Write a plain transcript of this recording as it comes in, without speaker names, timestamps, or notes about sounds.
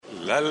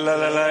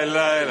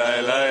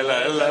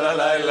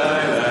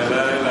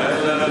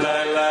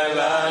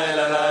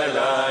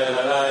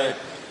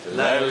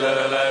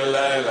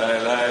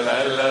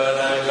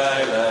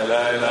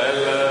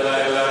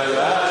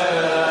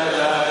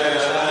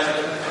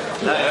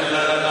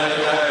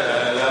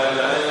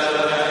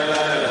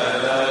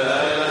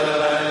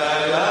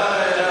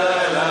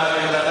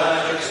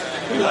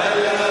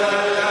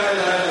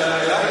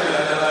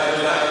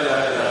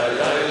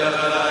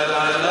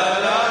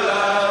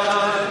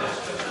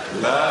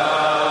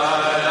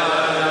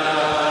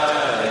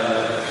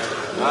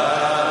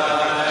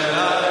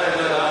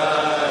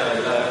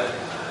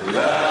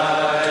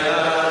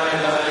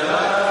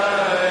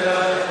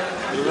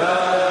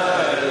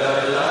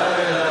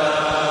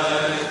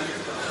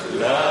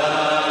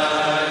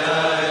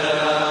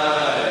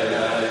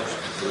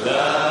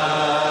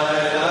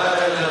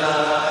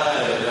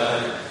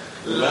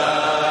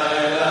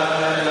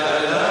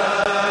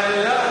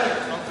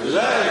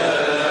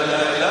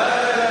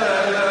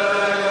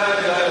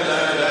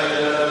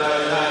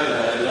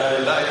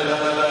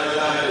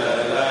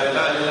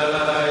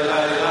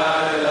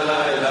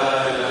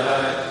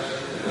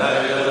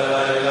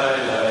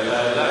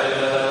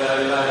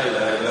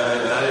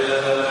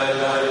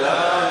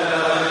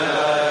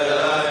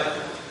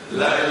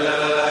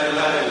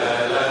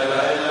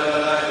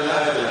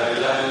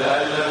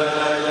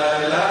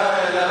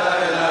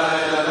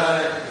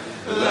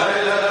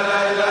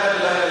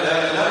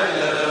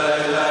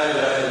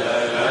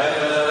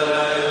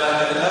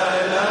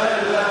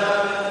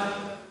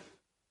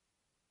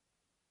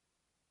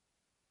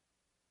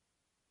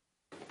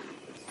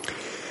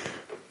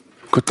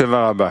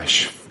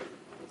Rabash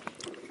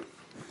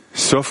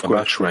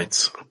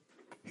writes,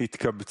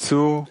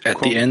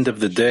 at the end of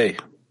the day,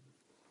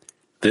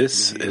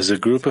 this is a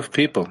group of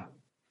people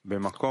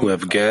who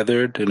have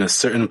gathered in a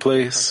certain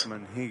place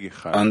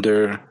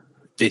under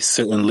a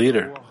certain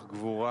leader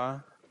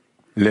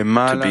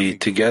to be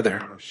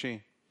together.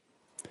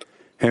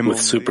 With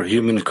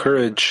superhuman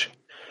courage,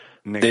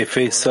 they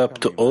face up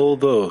to all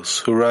those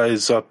who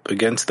rise up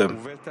against them.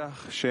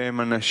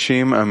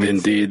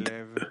 Indeed,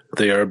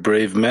 they are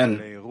brave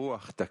men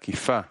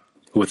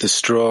with a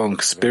strong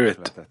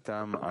spirit,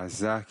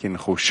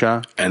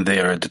 and they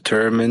are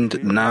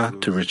determined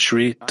not to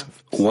retreat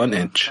 1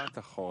 inch.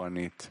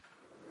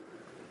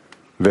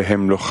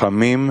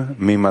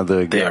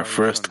 They are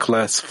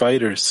first-class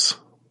fighters,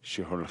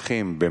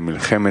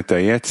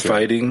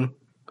 fighting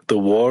the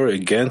war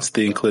against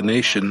the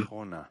inclination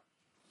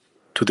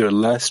to their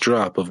last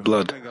drop of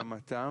blood.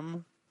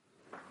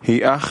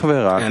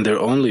 And their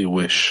only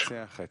wish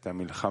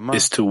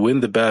is to win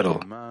the battle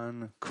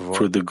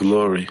for the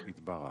glory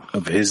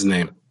of His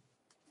name.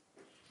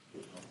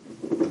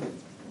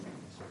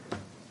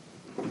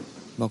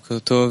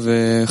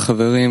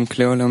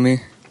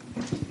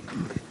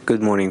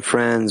 Good morning,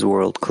 friends,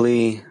 World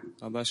Kli.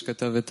 Rabash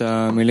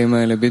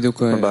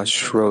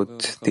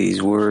wrote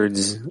these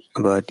words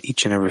about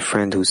each and every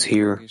friend who's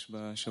here.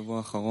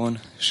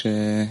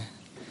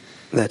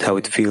 That's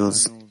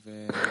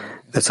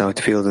how it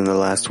feels in the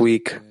last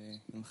week,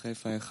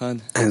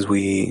 as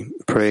we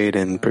prayed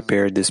and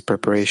prepared this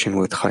preparation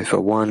with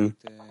Haifa 1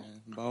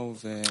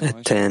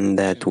 at 10,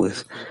 that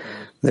with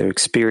their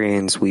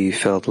experience we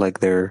felt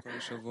like they're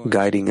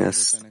guiding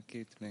us.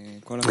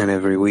 And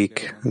every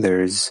week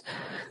there's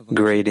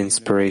great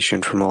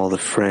inspiration from all the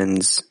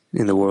friends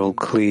in the World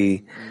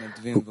Kli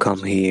who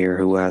come here,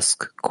 who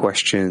ask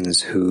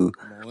questions, who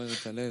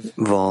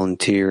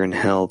volunteer and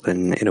help,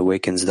 and it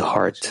awakens the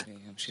heart.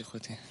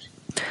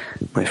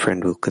 My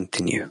friend will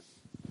continue.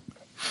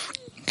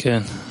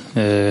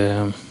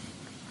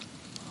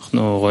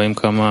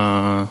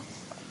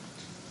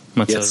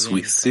 Yes,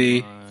 we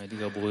see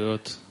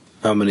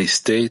how many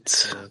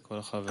states,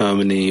 how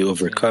many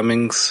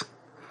overcomings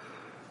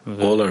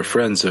all our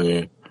friends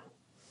are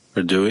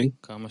doing,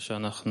 how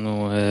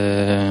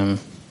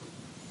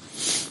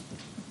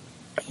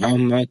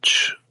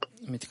much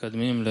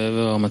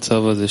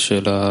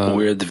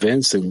we're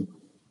advancing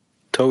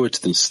towards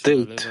the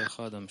state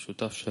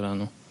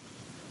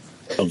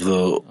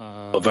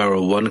of our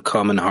one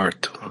common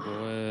heart.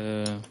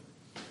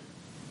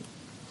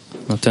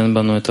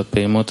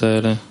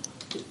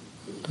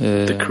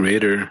 The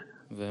Creator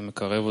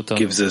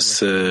gives us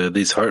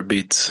these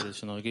heartbeats,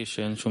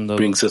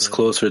 brings us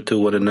closer to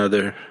one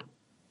another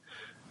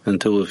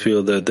until we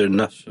feel that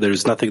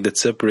there's nothing that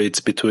separates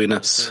between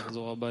us,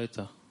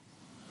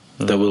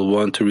 that we'll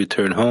want to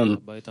return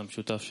home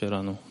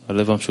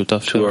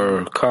to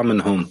our common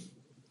home,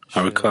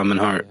 our common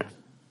heart,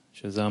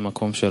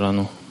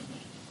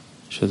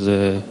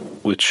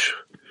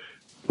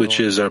 which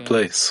is our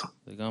place,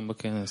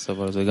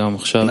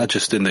 not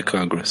just in the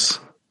Congress,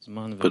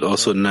 but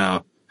also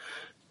now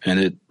and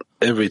at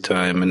every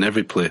time and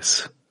every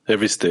place,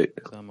 every state.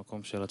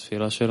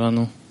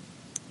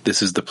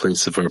 This is the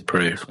place of our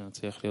prayer.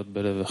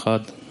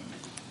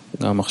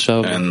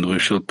 And we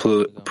shall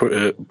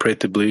pray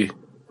to be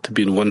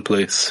in one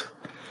place,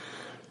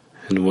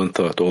 in one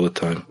thought all the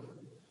time.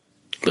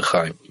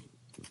 L'chaim.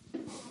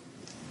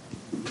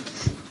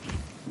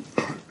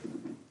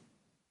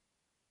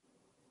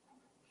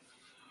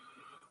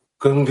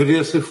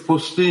 Конгрессы в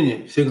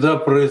пустыне всегда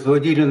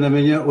производили на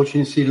меня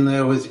очень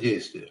сильное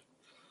воздействие.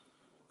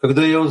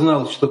 Когда я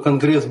узнал, что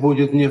Конгресс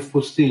будет не в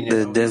пустыне.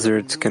 The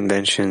desert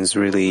conventions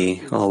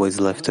really always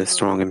left a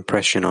strong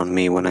impression on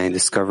me. When I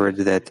discovered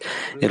that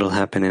it'll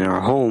happen in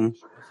our home,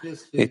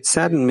 it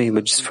saddened me,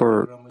 but just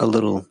for a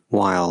little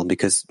while,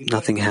 because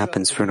nothing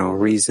happens for no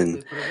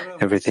reason.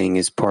 Everything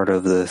is part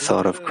of the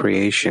thought of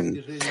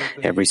creation.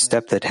 Every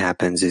step that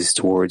happens is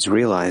towards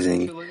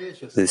realizing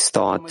this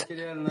thought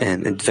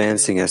and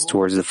advancing us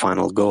towards the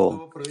final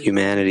goal.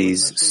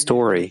 Humanity's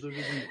story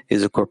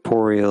is a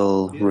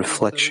corporeal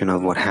reflection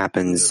of what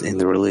happens in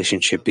the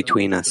relationship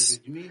between us.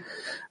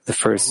 The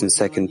first and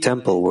second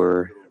temple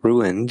were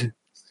ruined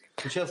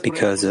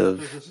because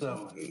of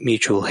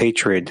mutual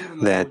hatred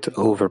that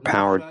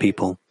overpowered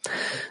people.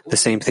 The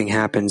same thing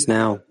happens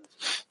now.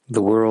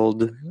 The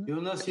world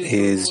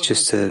is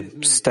just a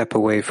step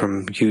away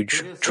from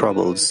huge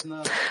troubles,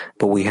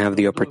 but we have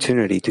the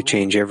opportunity to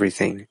change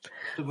everything.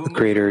 The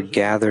Creator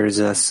gathers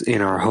us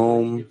in our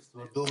home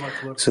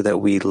so that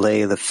we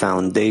lay the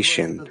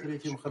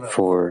foundation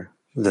for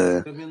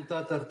the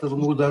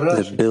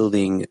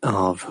building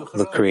of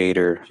the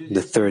Creator,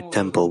 the third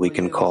temple, we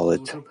can call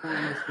it.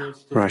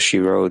 Rashi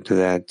wrote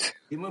that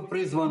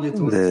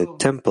the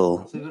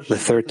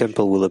third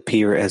temple will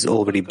appear as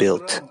already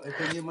built,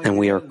 and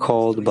we are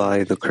called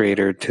by the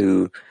Creator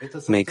to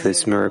make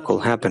this miracle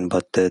happen,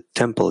 but the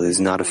temple is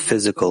not a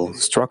physical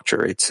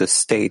structure, it's a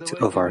state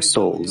of our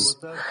souls.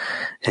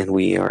 And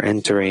we are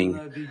entering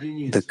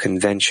the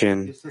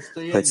convention.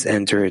 Let's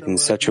enter it in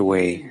such a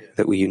way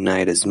that we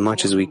unite as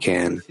much as we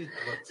can.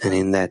 And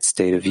in that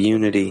state of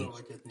unity,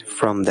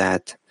 from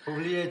that,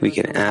 we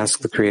can ask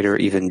the Creator,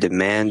 even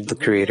demand the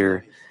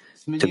Creator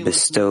to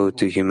bestow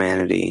to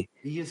humanity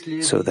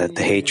so that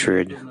the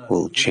hatred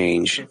will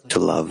change to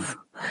love.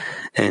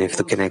 And if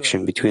the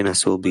connection between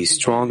us will be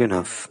strong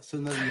enough,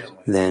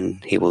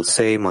 then He will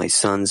say, "My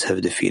sons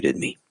have defeated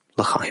me."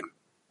 L'chaim.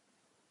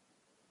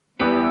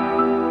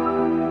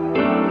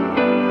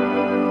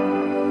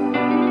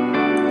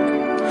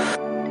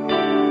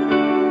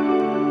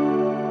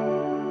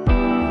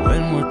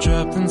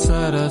 Trapped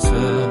inside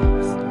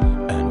ourselves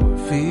and we're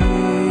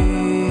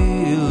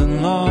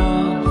feeling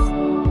lost,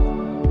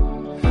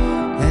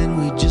 and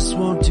we just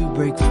want to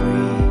break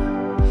free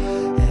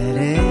at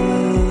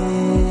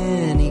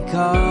any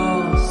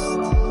cost.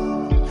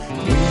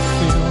 We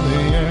feel the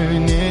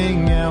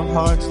yearning, our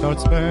heart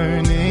starts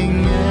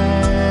burning,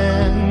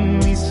 and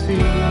we see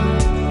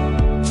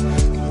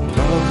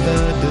above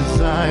the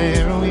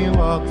desire, we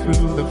walk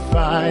through the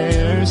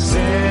fire,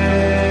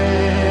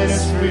 set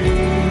us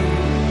free.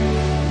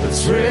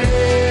 Let's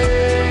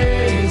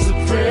raise a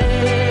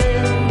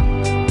prayer,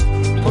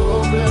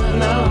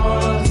 open our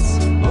hearts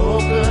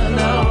with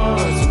no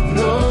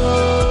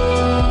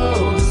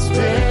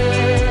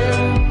despair.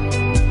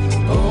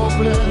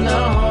 Open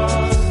our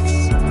hearts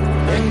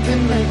and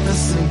connect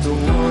us into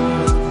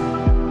one.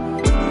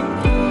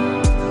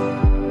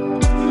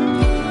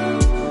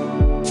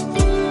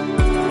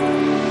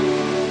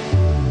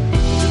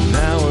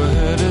 Now we're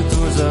headed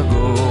towards our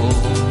goal.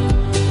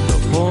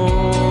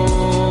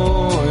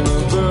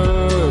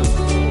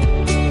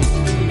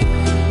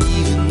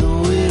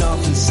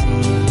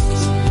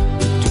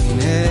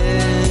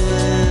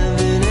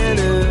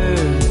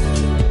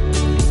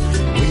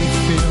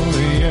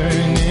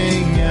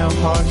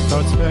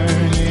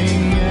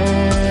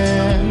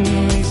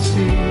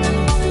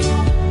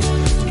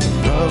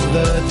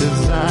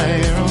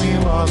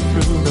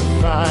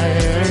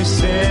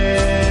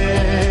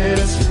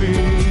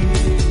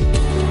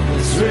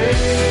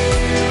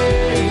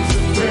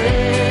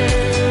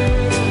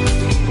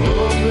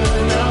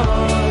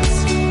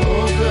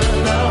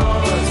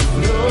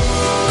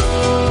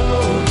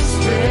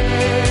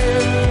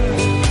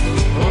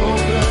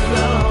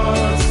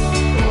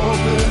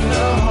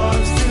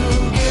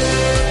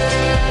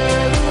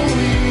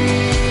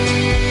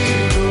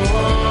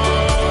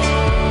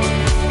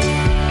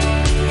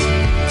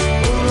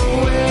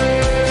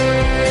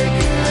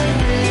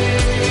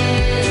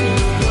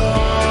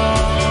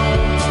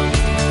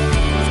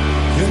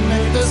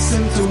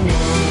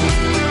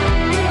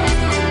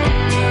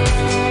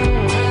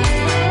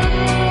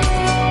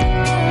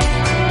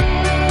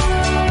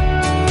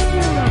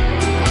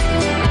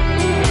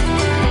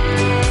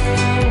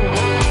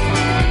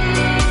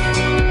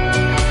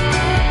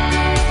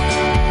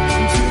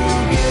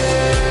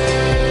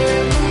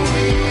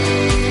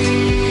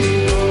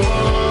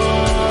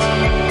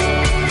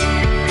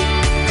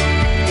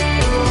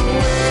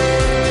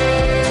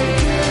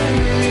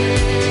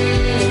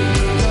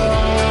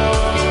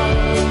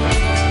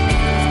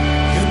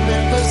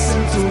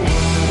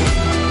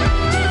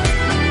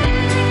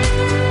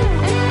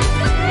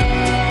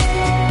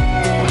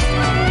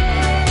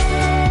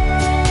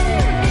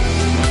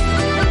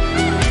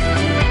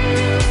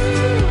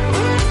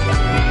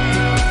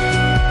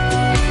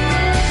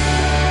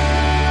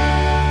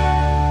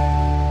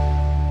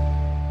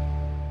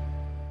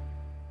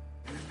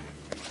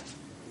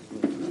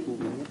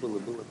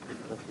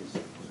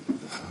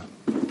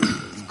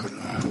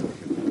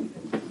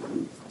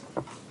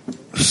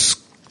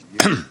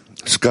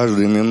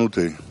 каждой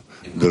минутой,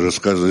 даже с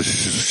каждой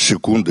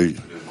секундой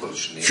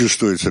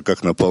чувствуется,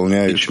 как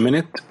наполняет each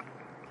minute,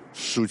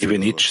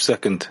 even each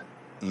second,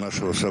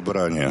 нашего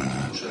собрания.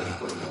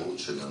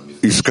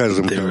 И с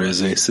каждым there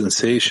is a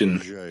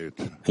sensation,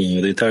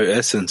 the entire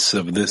essence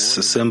of this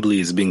assembly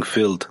is being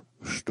filled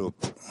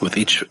with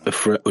each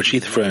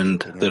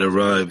friend that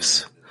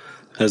arrives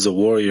as a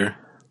warrior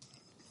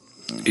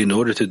in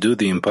order to do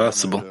the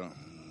impossible.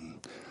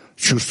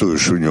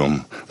 Чувствуешь в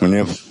нем.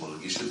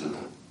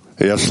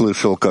 Я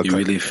слышал, как you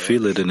really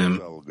feel it in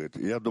him.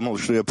 Я думал,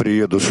 что я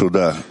приеду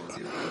сюда,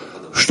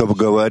 чтобы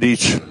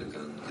говорить.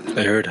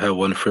 I heard how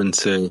one friend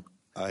said,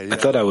 I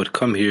thought I would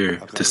come here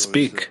to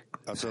speak.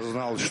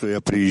 Осознал, что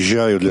я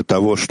приезжаю для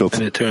того, чтобы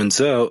and it turns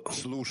out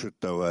слушать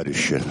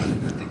товарища.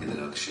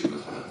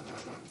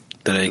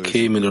 That I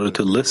came in order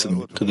to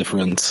listen to the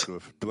friends.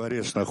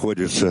 Творец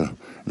находится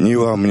не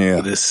во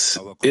мне. This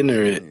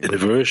inner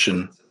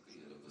inversion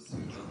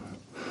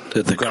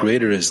that the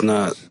Creator is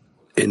not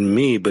in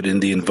me, but in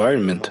the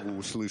environment,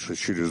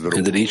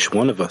 and that each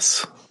one of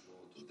us,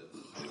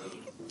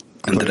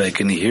 and that I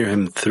can hear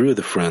Him through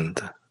the friend.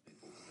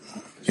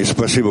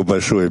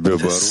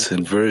 This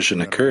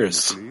inversion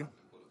occurs.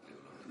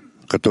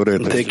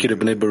 And thank you to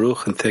Bnei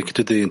Baruch, and thank you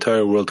to the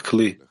entire world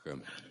Kli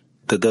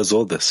that does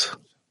all this.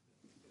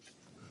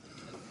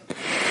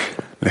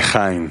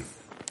 L'chaim.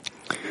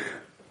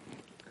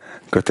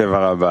 כותב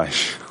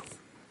הרבש.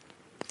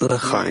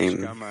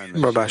 L'chaim.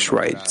 Rabash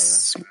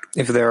writes,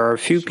 if there are a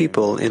few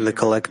people in the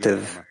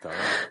collective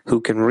who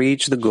can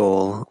reach the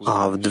goal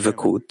of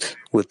dvekut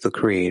with the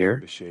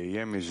Creator,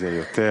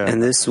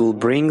 and this will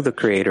bring the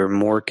Creator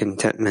more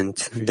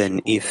contentment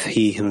than if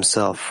he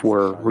himself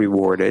were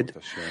rewarded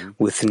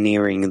with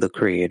nearing the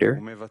Creator,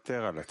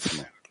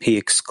 he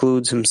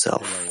excludes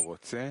himself.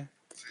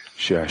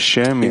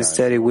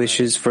 Instead, he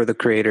wishes for the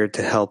Creator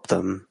to help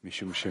them,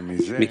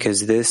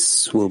 because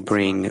this will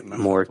bring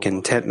more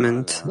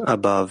contentment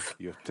above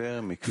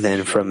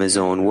than from his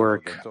own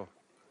work.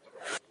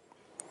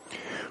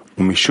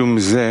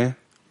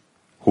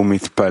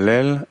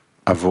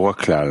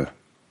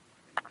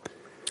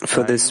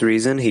 For this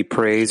reason, he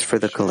prays for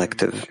the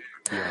collective,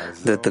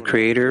 that the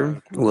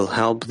Creator will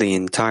help the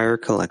entire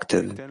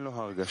collective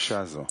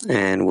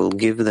and will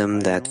give them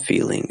that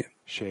feeling,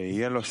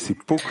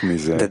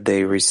 that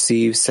they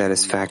receive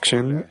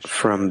satisfaction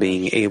from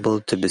being able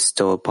to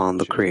bestow upon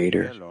the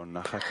Creator,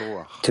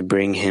 to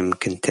bring him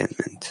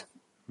contentment.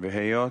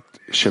 And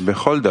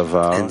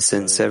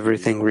since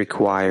everything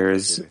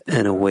requires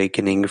an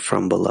awakening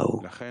from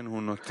below,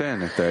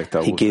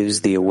 he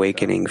gives the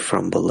awakening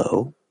from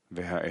below,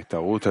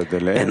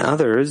 and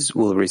others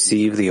will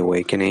receive the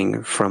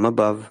awakening from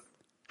above.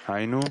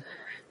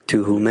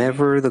 To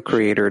whomever the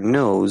Creator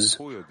knows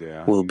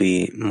will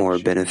be more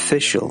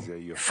beneficial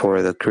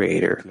for the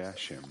Creator.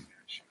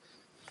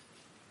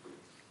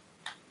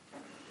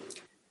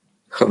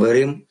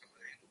 Friends,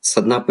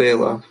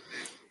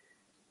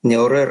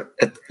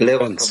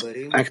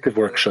 active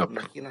workshop.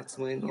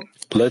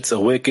 Let's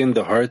awaken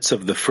the hearts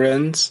of the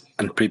friends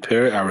and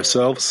prepare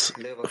ourselves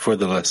for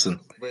the lesson.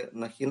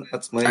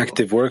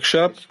 Active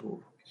workshop.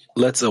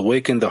 Let's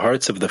awaken the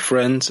hearts of the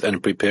friends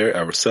and prepare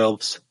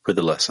ourselves for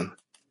the lesson.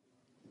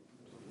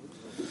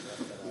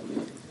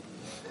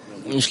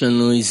 יש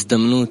לנו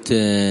הזדמנות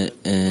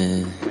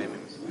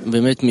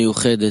באמת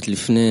מיוחדת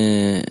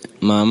לפני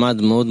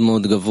מעמד מאוד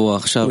מאוד גבוה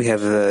עכשיו. We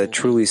have a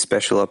truly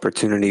special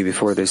opportunity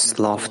before this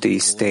lofty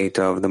state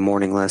of the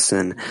morning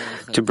lesson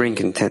to bring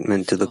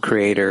contentment to the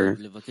Creator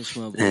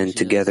and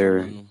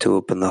together to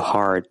open the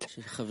heart,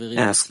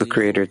 ask the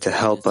Creator to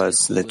help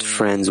us, that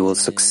friends will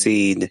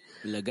succeed,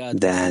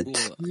 that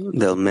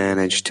they'll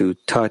manage to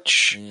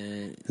touch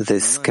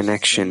this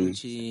connection.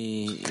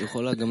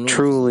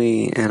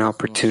 Truly an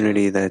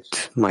opportunity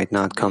that might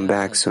not come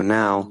back. So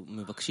now,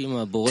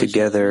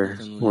 together,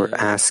 we're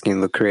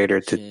asking the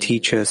Creator to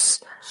teach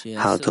us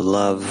how to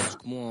love,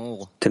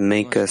 to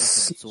make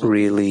us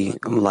really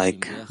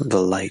like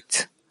the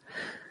light.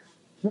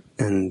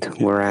 And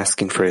we're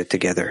asking for it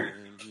together.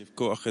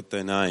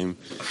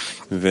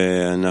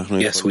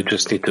 Yes, we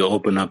just need to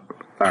open up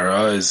our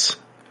eyes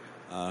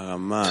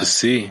to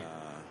see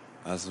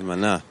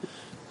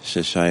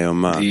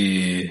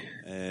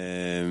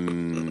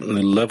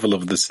the level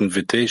of this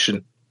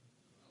invitation.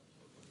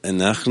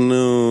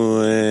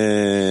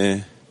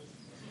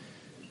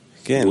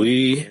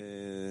 We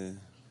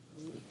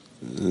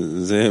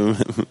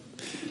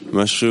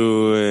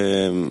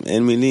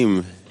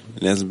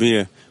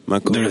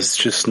there's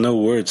just no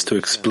words to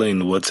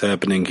explain what's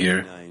happening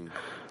here,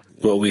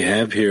 what we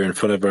have here in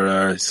front of our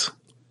eyes.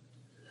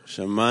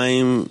 The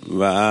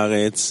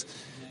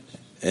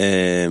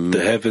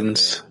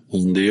heavens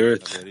and the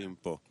earth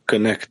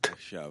connect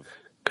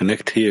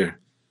here,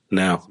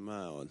 now.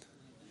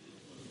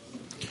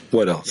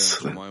 What else?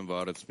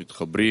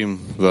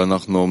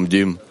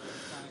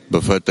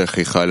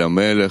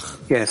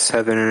 Yes,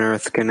 heaven and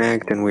earth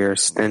connect, and we are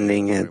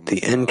standing at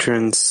the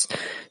entrance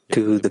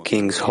to the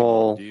King's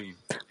Hall.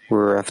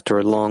 We're after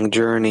a long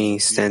journey,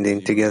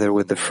 standing together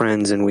with the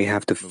friends, and we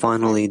have to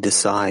finally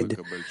decide,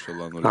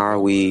 are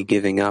we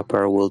giving up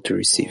our will to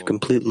receive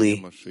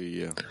completely,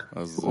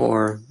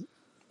 or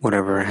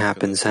whatever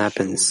happens,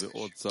 happens.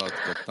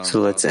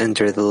 So let's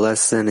enter the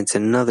lesson. It's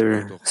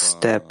another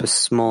step, a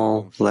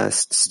small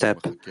last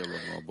step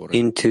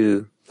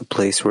into the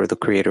place where the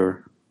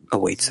Creator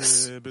awaits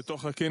us.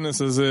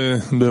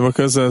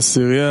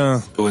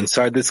 So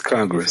inside this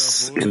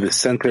Congress, in the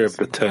center of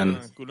the 10,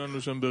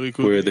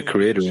 where the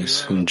Creator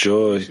is, in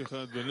joy,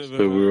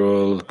 where we're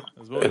all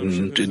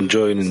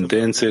enjoying and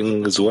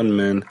dancing as one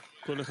man,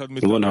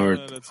 in one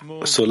heart.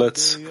 So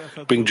let's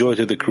bring joy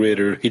to the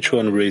Creator. Each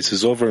one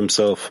raises over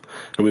himself,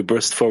 and we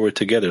burst forward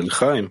together.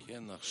 L'chaim.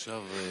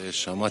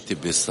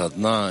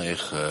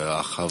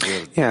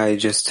 Yeah, I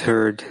just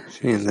heard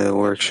in the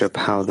workshop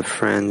how the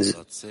friends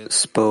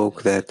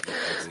spoke that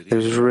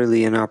there's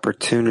really an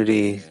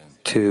opportunity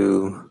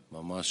to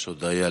come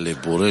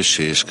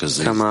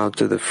out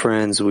to the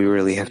friends. We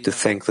really have to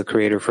thank the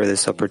Creator for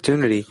this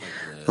opportunity.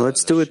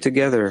 Let's do it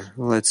together.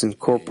 Let's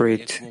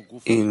incorporate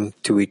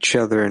into each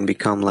other and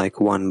become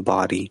like one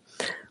body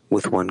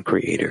with one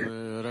Creator.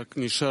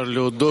 Yes, all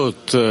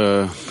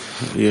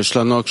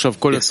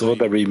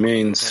that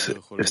remains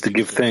is to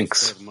give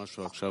thanks.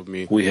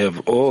 We have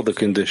all the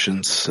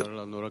conditions.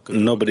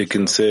 Nobody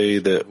can say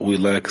that we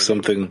lack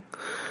something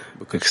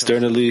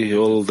externally.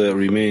 All that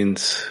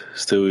remains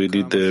is that we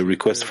need the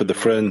request for the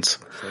friends,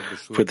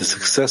 for the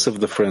success of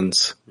the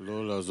friends,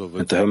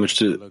 and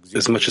to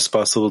as much as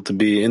possible to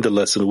be in the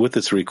lesson with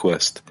its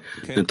request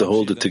and to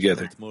hold it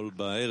together.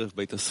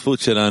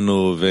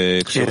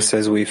 Yes,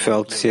 as we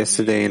felt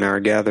yesterday in our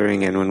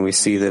gathering, and when we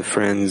see the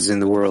friends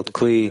in the World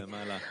Kli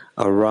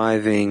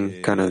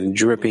arriving, kind of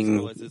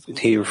dripping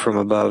here from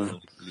above,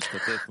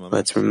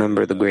 let's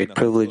remember the great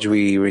privilege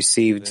we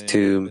received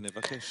to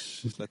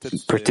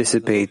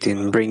participate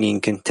in bringing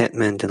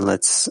contentment, and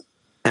let's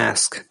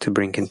ask to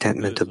bring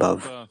contentment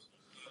above.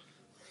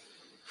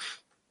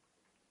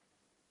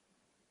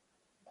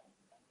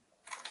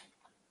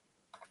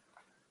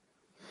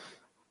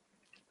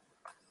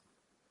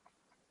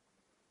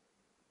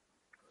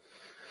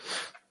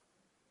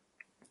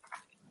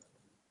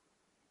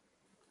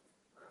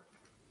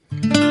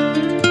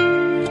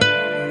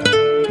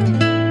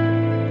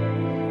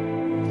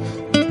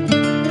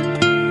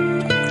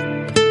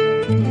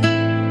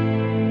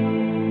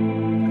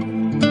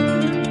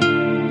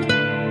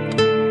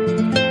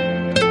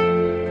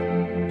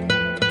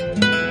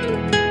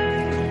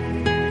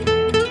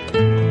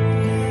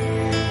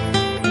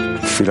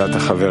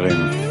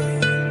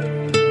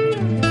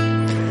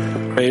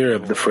 Prayer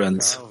of the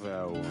friends.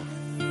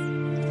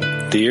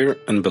 Dear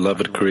and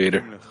beloved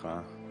Creator,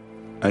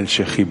 we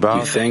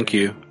thank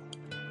you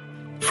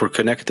for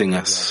connecting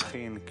us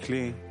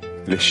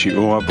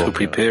to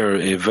prepare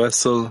a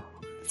vessel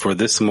for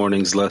this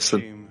morning's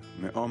lesson.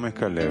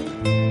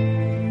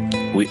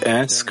 We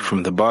ask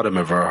from the bottom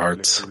of our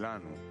hearts,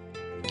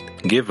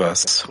 give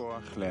us,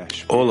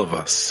 all of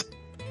us,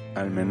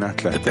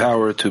 the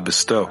power to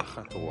bestow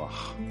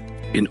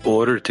in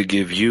order to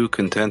give you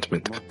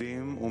contentment.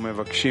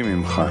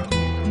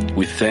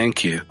 We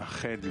thank you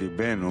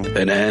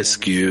and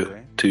ask you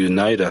to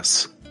unite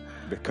us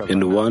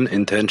in one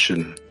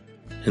intention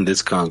in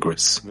this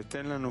Congress.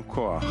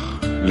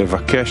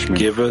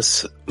 Give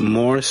us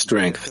more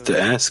strength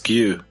to ask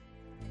you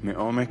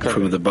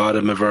from the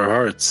bottom of our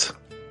hearts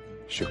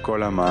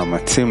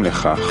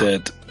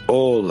that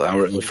all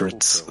our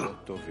efforts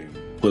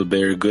will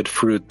bear good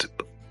fruit.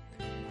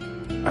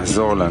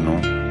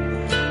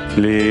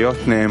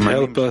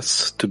 Help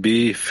us to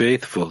be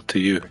faithful to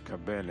you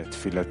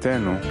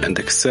and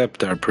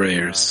accept our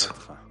prayers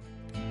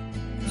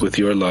with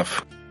your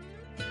love.